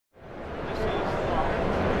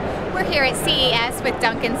we're here at CES with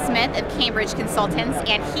Duncan Smith of Cambridge Consultants,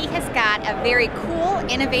 and he has got a very cool,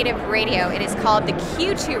 innovative radio. It is called the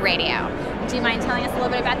Q2 radio. Do you mind telling us a little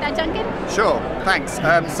bit about that, Duncan? Sure, thanks.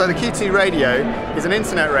 So the Q2 radio is an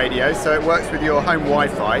internet radio, so it works with your home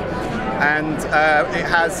Wi-Fi, and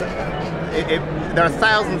there are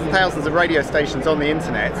thousands and thousands of radio stations on the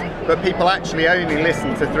internet, but people actually only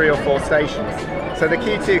listen to 3 or 4 stations. So the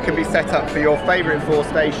Q2 can be set up for your favourite 4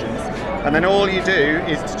 stations, and then all you do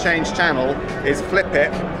is to change channel is flip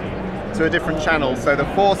it to a different channel. So the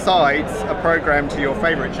 4 sides are programmed to your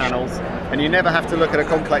favourite channels, and you never have to look at a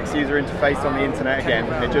complex user interface on the internet again.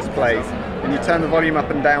 It just plays, and you turn the volume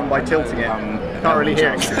up and down by tilting it. Can't really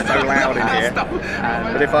hear it because it's so loud in here,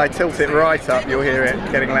 but if I tilt it right up, you'll hear it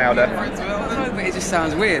getting louder. But it just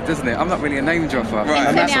sounds weird, doesn't it? I'm not really a name dropper. Right.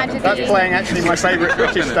 And that's playing actually my favourite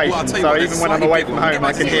British station, so even when I'm away from home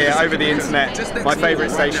I can hear over the internet my favourite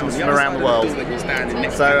stations from around the world.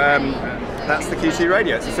 So that's the Q2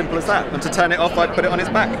 radio, it's as simple as that. And to turn it off, I put it on its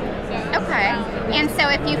back. Okay, and so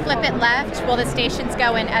if you flip it left, will the stations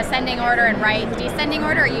go in ascending order and right descending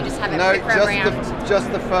order, or you just have it pre-programmed? No,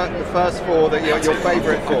 just the first 4, that your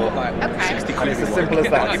favourite 4. Okay. And it's as simple as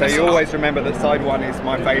that. So you always remember that side 1 is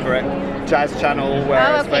my favourite jazz channel.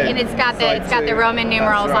 Oh, okay, and it's got the Roman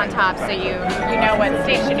numerals on top, so you know what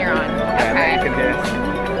station you're on. Okay. And then you can hear.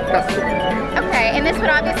 That's cool. Okay, and this would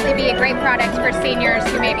obviously be a great product for seniors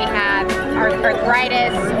who maybe have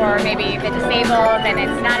arthritis or maybe the disabled, and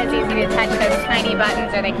it's not as easy to touch those tiny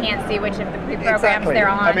buttons, or they can't see which of the pre-programs they're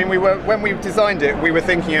on. I mean, when we designed it, we were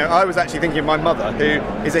thinking, I was actually thinking of my mother, who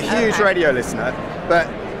is a huge radio listener, but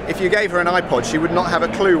if you gave her an iPod, she would not have a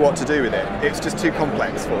clue what to do with it. It's just too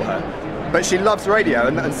complex for her. But she loves radio,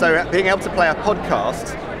 and so being able to play a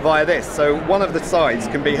podcast via this, so one of the sides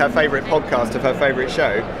can be her favourite podcast of her favourite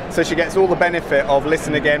show, so she gets all the benefit of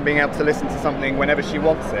listen again, being able to listen to something whenever she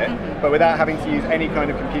wants it, but without having to use any kind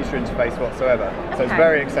of computer interface whatsoever. Okay. So it's a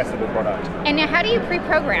very accessible product. And now how do you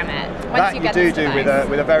pre-program it once that you get this device?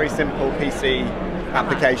 with a very simple PC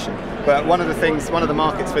application. But one of the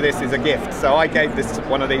markets for this is a gift, so I gave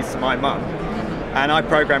one of these to my mum, and I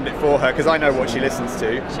programmed it for her because I know what she listens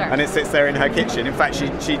to, and it sits there in her kitchen. In fact, she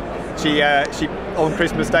on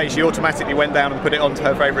Christmas Day she automatically went down and put it onto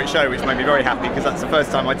her favourite show, which made me very happy because that's the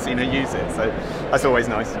first time I'd seen her use it. So that's always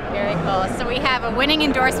nice. Very cool. So we have a winning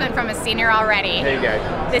endorsement from a senior already. There you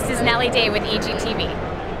go. This is Nellie Day with EGTV.